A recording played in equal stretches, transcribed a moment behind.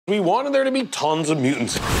We wanted there to be tons of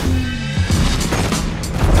mutants.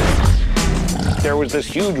 There was this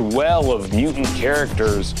huge well of mutant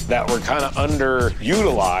characters that were kind of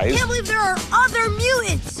underutilized. I can't believe there are other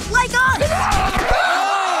mutants like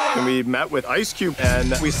us! And we met with Ice Cube,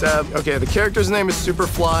 and we said, okay, the character's name is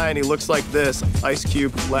Superfly, and he looks like this. Ice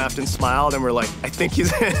Cube laughed and smiled, and we're like, I think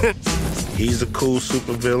he's in it. He's a cool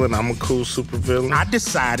supervillain, I'm a cool supervillain. I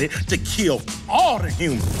decided to kill all the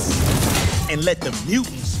humans and let the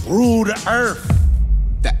mutants rule the earth.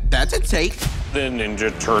 That's a take. The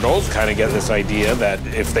Ninja Turtles kind of get this idea that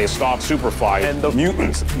if they stop Superfly and the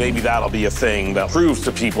mutants, maybe that'll be a thing that proves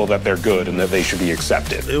to people that they're good and that they should be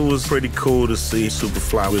accepted. It was pretty cool to see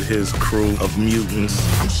Superfly with his crew of mutants.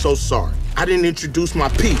 I'm so sorry. I didn't introduce my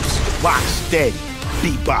peeps. Rocksteady,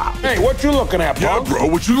 Bebop. Hey, what you looking at, Yeah, bro? bro,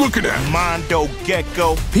 what you looking at? Mondo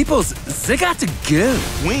Gecko. Peoples, they got to go.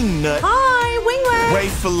 Wingnut. Hi, Winglet. Ray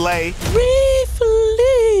Fillet.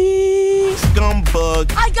 Scum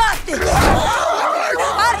Bug. I got this.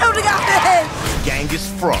 I don't got this. Genghis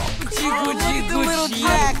Frog. The little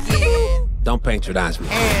jacket. Don't patronize me.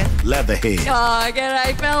 And Leatherhead. Oh, good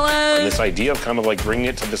night, fellas. This idea of kind of like bringing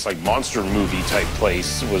it to this like monster movie type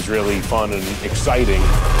place was really fun and exciting.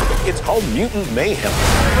 It's called Mutant Mayhem.